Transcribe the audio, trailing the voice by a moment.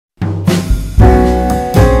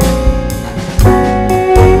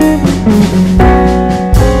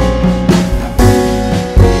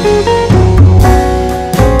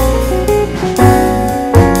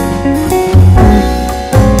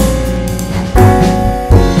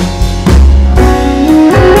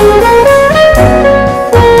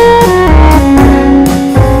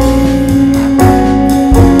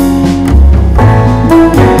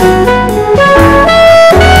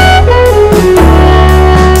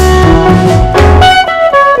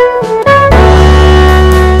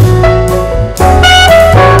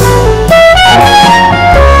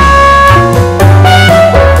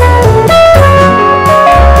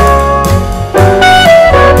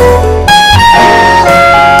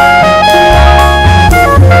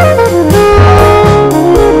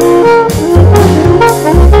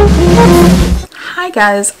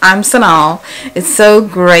guys, I'm Synolve. It's so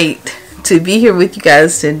great to be here with you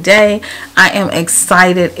guys today. I am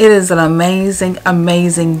excited. It is an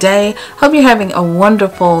amazing day. Hope you're having a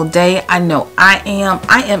wonderful day. I know I am.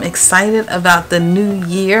 I am excited about the new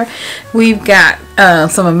year. We've got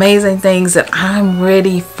some amazing things that I'm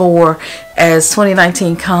ready for as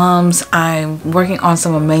 2019 comes. I'm working on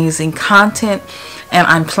some amazing content, and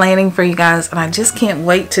I'm planning for you guys, and I just can't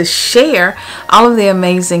wait to share all of the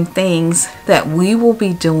amazing things that we will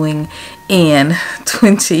be doing in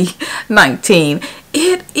 2019.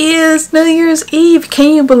 It is New Year's Eve.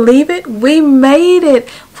 Can you believe it? We made it.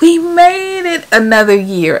 We made it another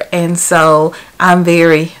year, and so I'm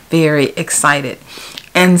very excited.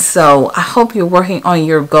 And so I hope you're working on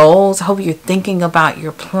your goals. I hope you're thinking about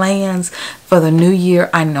your plans for the new year.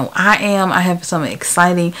 I know I am. I have some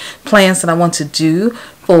exciting plans that I want to do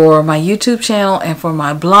for my YouTube channel and for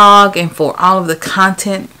my blog and for all of the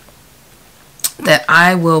content that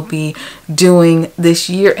I will be doing this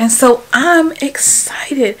year. And so I'm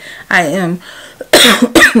excited. I am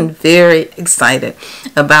very excited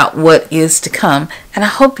about what is to come. And I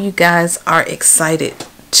hope you guys are excited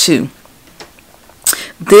too.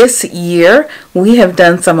 This year, we have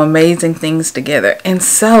done some amazing things together, and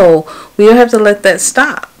so we don't have to let that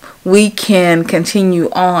stop. We can continue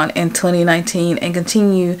on in 2019 and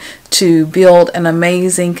continue to build an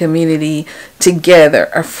amazing community together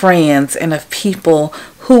of friends and of people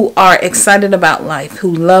who are excited about life,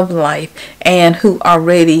 who love life, and who are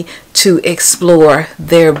ready to explore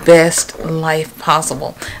their best life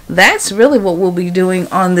possible. That's really what we'll be doing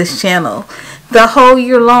on this channel the whole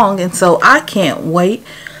year long, and so I can't wait.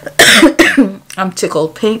 I'm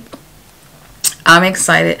tickled pink. I'm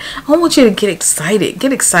excited. I want you to get excited.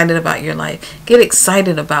 Get excited about your life. Get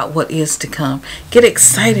excited about what is to come. Get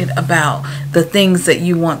excited about the things that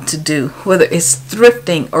you want to do, whether it's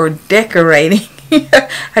thrifting or decorating.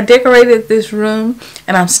 I decorated this room,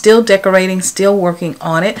 and I'm still decorating, still working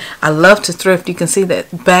on it. I love to thrift. You can see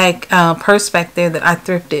that bag purse back there that I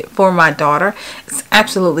thrifted for my daughter. It's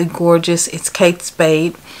absolutely gorgeous. It's Kate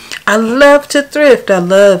Spade. I love to thrift. I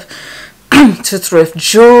love to thrift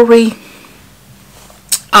jewelry.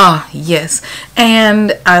 Yes,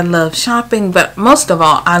 and I love shopping, but most of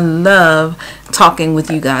all, I love talking with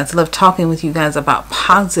you guys. I love talking with you guys about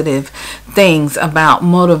positive things, about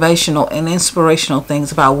motivational and inspirational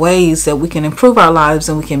things, about ways that we can improve our lives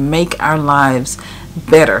and we can make our lives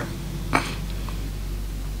better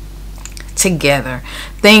together.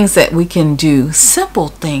 Things that we can do, simple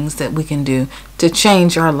things that we can do to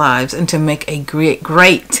change our lives and to make a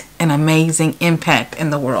great and amazing impact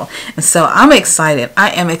in the world. And so I'm excited.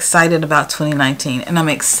 I am excited about 2019, and I'm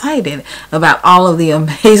excited about all of the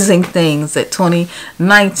amazing things that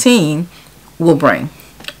 2019 will bring.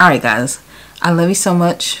 All right, guys, I love you so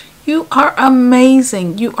much. You are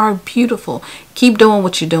amazing. You are beautiful. Keep doing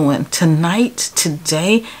what you're doing. Tonight,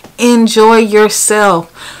 today, enjoy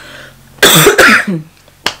yourself.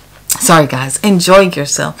 Sorry, guys. Enjoy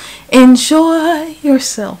yourself. Enjoy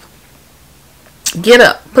yourself. Get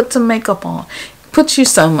up, put some makeup on, put you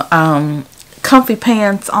some comfy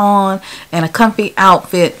pants on and a comfy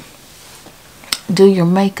outfit. Do your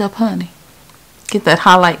makeup, honey. Get that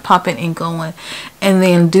highlight popping and going, and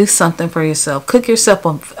then do something for yourself. Cook yourself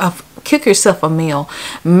a meal.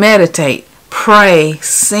 Meditate, pray,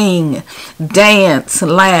 sing, dance,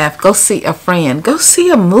 laugh. Go see a friend. Go see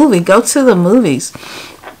a movie. Go to the movies.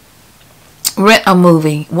 Rent a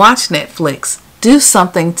movie. Watch Netflix. Do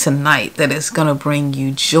something tonight that is going to bring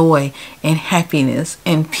you joy and happiness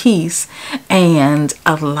and peace and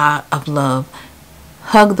a lot of love.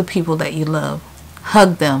 Hug the people that you love.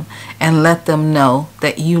 Hug them and let them know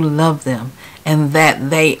that you love them and that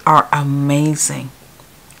they are amazing.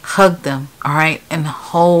 Hug them, all right? And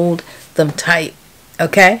hold them tight,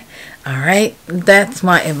 okay? All right? That's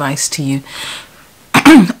my advice to you.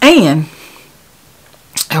 And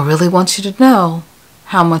I really want you to know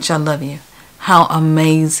how much I love you. How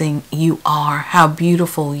amazing you are, how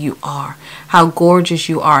beautiful you are, how gorgeous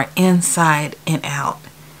you are inside and out.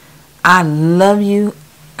 I love you.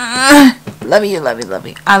 Love you.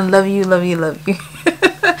 I love you.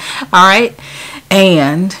 All right?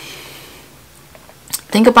 And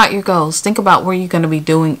think about your goals. Think about where you're going to be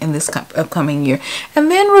doing in this upcoming year.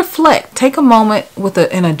 And then reflect. Take a moment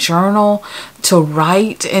in a journal to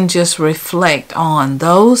write and just reflect on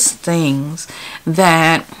those things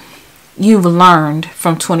that you've learned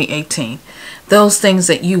from 2018. Those things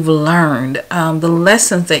that you've learned, the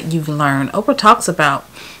lessons that you've learned. Oprah talks about,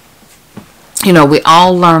 you know, we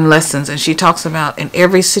all learn lessons, and she talks about in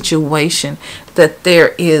every situation that there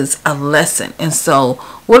is a lesson. And so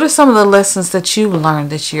What are some of the lessons that you learned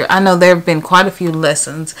this year? I know there have been quite a few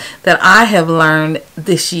lessons that I have learned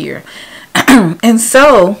this year. And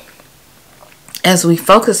so, as we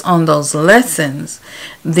focus on those lessons,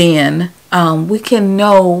 then we can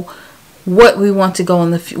know what we want to go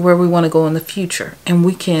in where we want to go in the future, and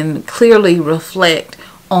we can clearly reflect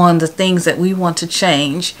on the things that we want to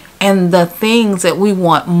change and the things that we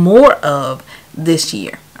want more of this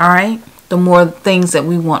year. All right, the more things that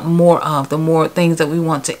we want more of, the more things that we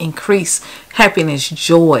want to increase happiness,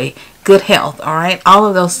 joy, good health. All right, all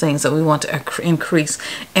of those things that we want to increase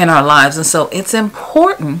in our lives. And so it's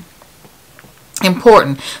important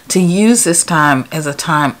to use this time as a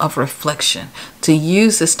time of reflection, to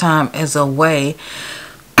use this time as a way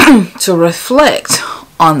to reflect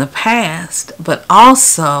on the past, but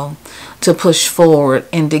also to push forward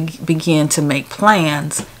and to begin to make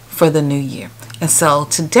plans for the new year. And so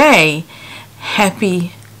today,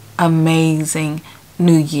 happy, amazing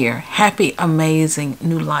new year. Happy, amazing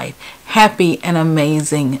new life. Happy and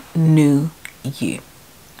amazing new you.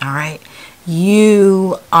 All right.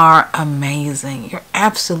 You are amazing. You're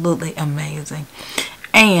absolutely amazing.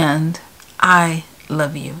 And I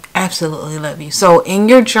love you. Absolutely love you. So in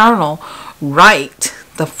your journal, write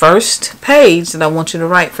the first page that I want you to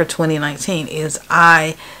write for 2019 is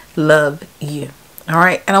I love you. All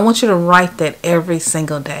right. And I want you to write that every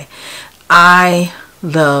single day. I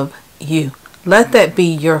love you. Let that be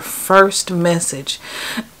your first message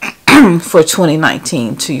for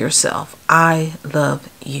 2019 to yourself. I love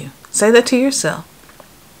you. Say that to yourself.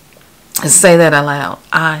 And say that aloud.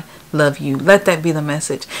 I love you. Let that be the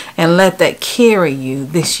message. And let that carry you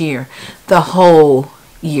this year, the whole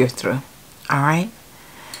year through. All right?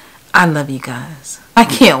 I love you guys. I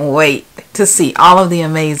can't wait to see all of the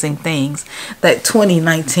amazing things that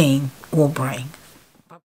 2019 will bring.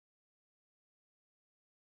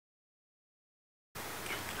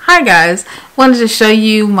 Hi guys, wanted to show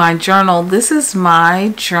you my journal. This is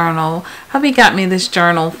my journal. Hubby got me this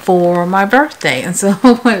journal for my birthday, and so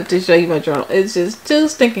I wanted to show you my journal. It's just too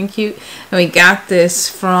stinking cute, and we got this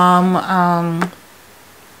from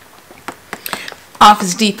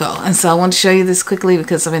Office Depot. And so I want to show you this quickly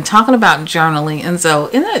because I've been talking about journaling, and so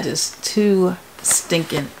isn't that just too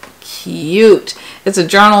stinking cute? It's a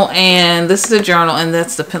journal, and this is a journal, and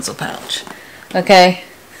that's the pencil pouch. Okay.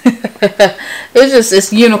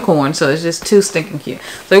 It's unicorn, so it's just too stinking cute.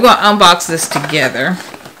 So we're going to unbox this together.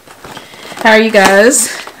 How are you guys?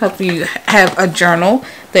 Hope you have a journal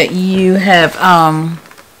that you have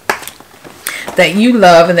that you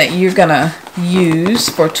love and that you're gonna use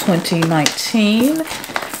for 2019.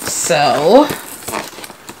 So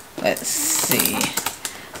let's see.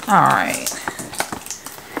 All right,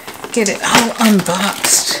 get it all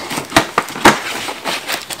unboxed.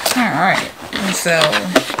 All right, and so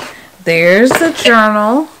there's the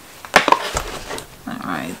journal. All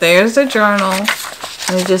right, there's the journal.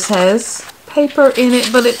 And it just has paper in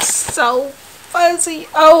it, but it's so fuzzy.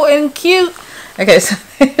 Oh, and cute. Okay, so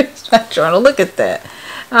there's my journal. Look at that.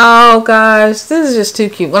 Oh gosh, this is just too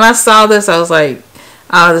cute. When I saw this, I was like,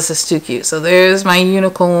 oh, this is too cute. So there's my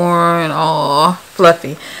unicorn. Oh,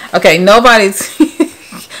 fluffy. Okay, nobody's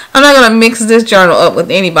I'm not gonna mix this journal up with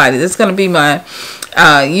anybody. This is gonna be my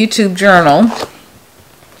YouTube journal.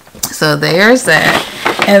 So there's that,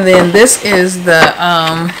 and then this is the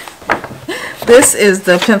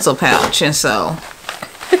pencil pouch, and so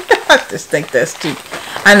I just think that's too.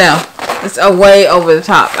 I know it's way over the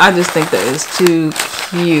top. I just think that is too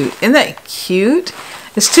cute. Isn't that cute?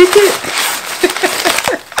 It's too cute.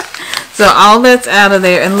 So all that's out of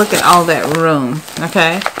there, and look at all that room.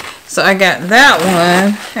 Okay, so I got that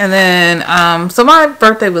one, and then so my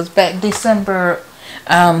birthday was back December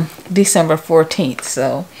 14th,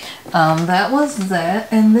 so that was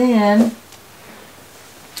that. And then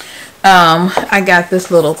I got this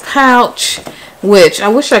little pouch, which I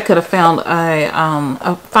wish I could have found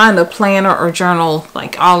find a planner or journal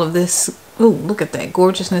like all of this. Ooh, look at that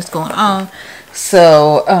gorgeousness going on.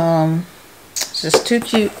 So it's just too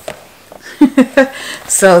cute.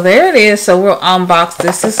 So there it is. So we'll unbox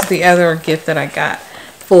this. This is the other gift that I got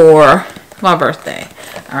for my birthday.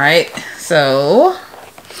 All right, so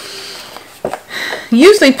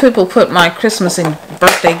usually people put my Christmas and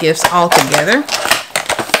birthday gifts all together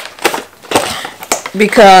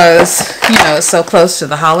because, you know, it's so close to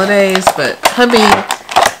the holidays. But hubby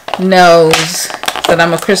knows that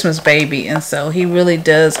I'm a Christmas baby, and so he really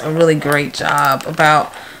does a really great job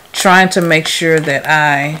about trying to make sure that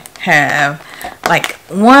I have like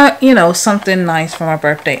one, you know, something nice for my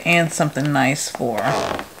birthday and something nice for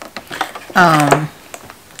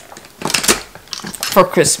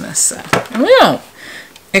Christmas. And we don't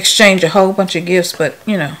exchange a whole bunch of gifts, but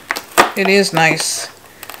you know, it is nice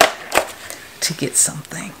to get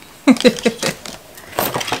something.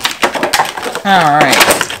 All right.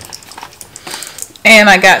 And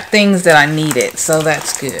I got things that I needed, so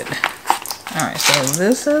that's good. All right, so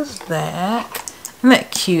this is that. Isn't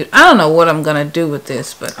that cute? I don't know what I'm gonna do with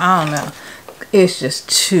this, but I don't know. It's just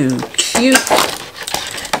too cute.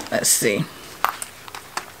 Let's see.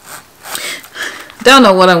 Don't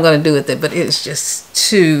know what I'm gonna do with it, but it's just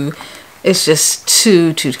too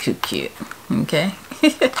cute. Okay.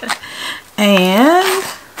 And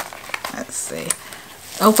let's see.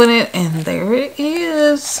 Open it, and there it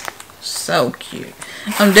is. So cute.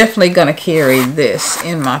 I'm definitely gonna carry this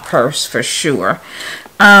in my purse for sure.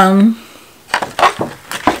 And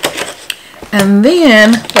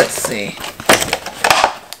then let's see.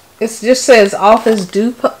 It just says Office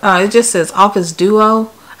Depot. It just says Office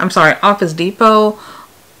Duo. I'm sorry, Office Depot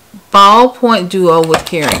ballpoint duo with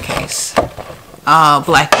carrying case.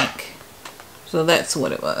 Black ink. So that's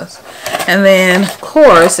what it was. And then of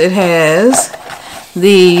course it has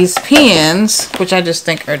these pens, which I just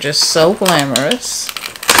think are just so glamorous.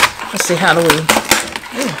 Let's see, how do we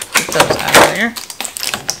get those out of there?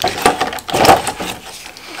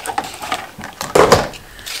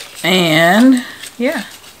 And yeah,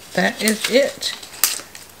 that is it.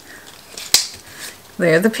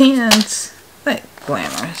 They're the pens. That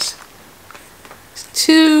glamorous. It's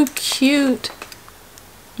too cute.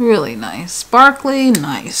 Really nice. Sparkly,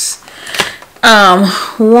 nice.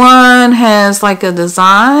 One has like a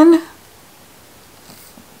design,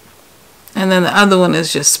 and then the other one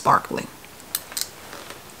is just sparkly.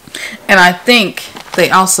 And I think they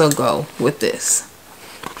also go with this.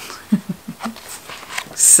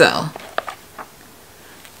 So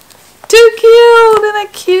too cute. Isn't that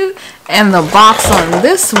cute? And the box on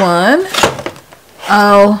this one,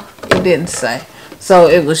 oh, it didn't say. So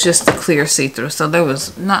it was just the clear see-through. So there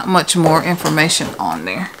was not much more information on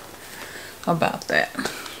there about that.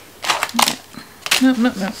 No.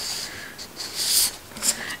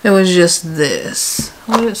 It was just this.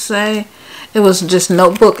 What did it say? It was just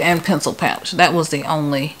notebook and pencil pouch. That was the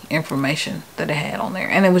only information that it had on there.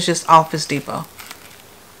 And it was just Office Depot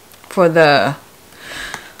for the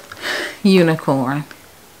unicorn.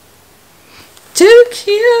 Too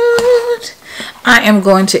cute. I am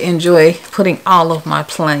going to enjoy putting all of my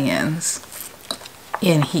plans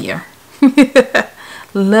in here.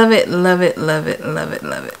 Love it, love it, love it, love it,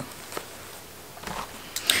 love it.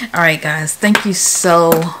 All right, guys, thank you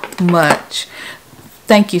so much.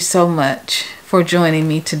 Thank you so much for joining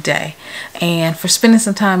me today and for spending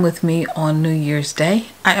some time with me on New Year's Day.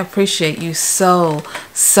 I appreciate you so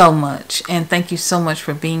much, and thank you so much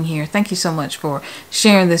for being here. Thank you so much for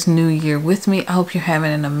sharing this new year with me. I hope you're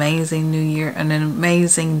having an amazing new year and an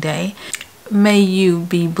amazing day. May you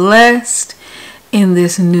be blessed in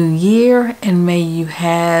this new year, and may you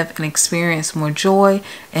have and experience more joy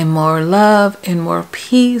and more love and more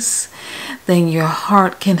peace than your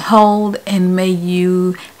heart can hold, and may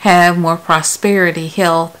you have more prosperity,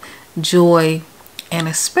 health, joy, and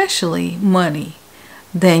especially money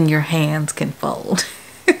than your hands can fold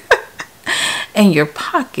and your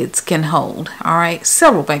pockets can hold. All right,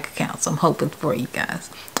 several bank accounts I'm hoping for you guys.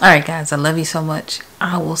 All right, guys, I love you so much.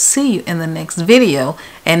 I will see you in the next video,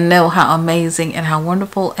 and know how amazing and how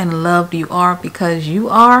wonderful and loved you are, because you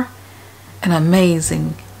are an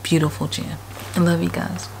amazing, beautiful gem. I love you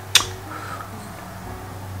guys.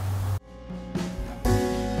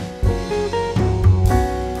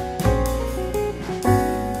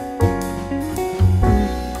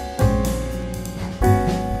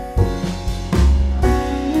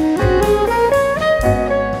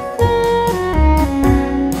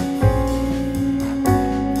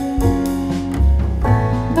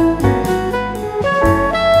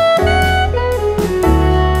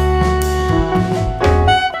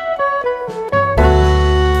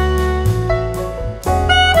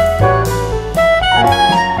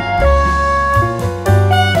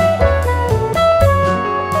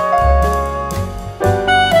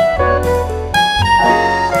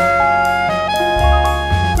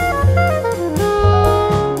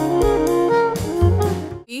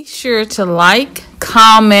 Sure to like,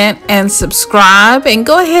 comment, and subscribe, and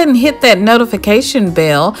go ahead and hit that notification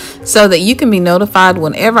bell so that you can be notified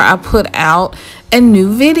whenever I put out a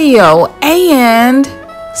new video. And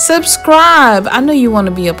subscribe. I know you want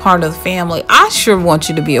to be a part of the family. I sure want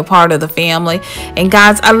you to be a part of the family. And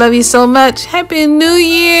guys, I love you so much. Happy New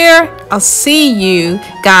Year. I'll see you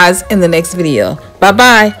guys in the next video. Bye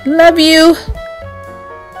bye. Love you.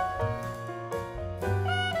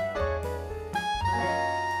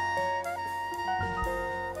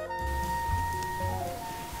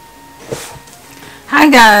 Hi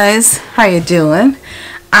guys, how you doing?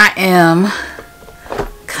 I am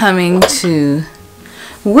coming to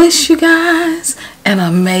wish you guys an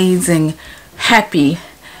amazing happy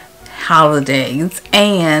holidays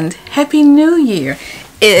and happy new year.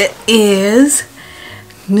 It is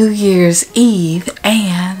New Year's Eve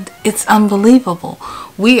and it's unbelievable.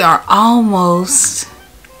 We are almost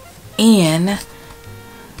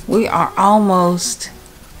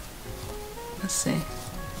let's see,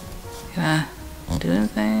 can I do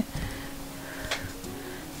anything?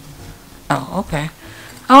 Oh, okay.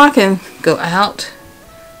 Oh, I can go out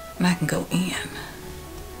and I can go in.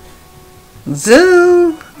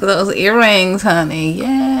 Zoom! Those earrings, honey.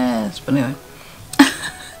 Yes. But anyway,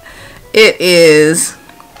 it is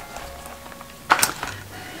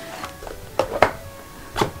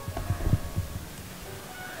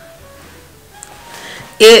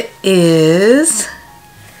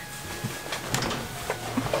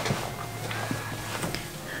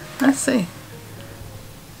let's see.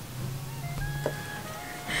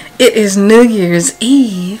 It is New Year's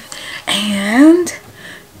Eve and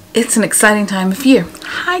it's an exciting time of year.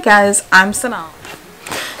 Hi guys, I'm Synolve.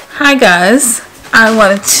 Hi guys, I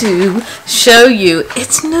wanted to show you,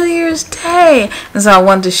 it's New Year's Day, and so I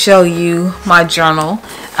wanted to show you my journal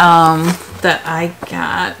that I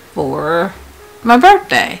got for my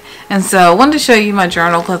birthday. And so I wanted to show you my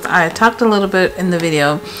journal because I talked a little bit in the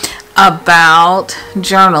video about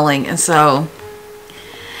journaling. And so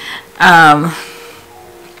hi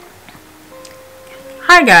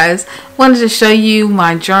guys, wanted to show you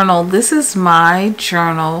my journal. This is my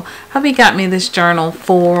journal. Hubby got me this journal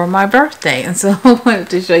for my birthday, and so I wanted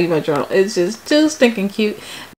to show you my journal. It's just too stinking cute.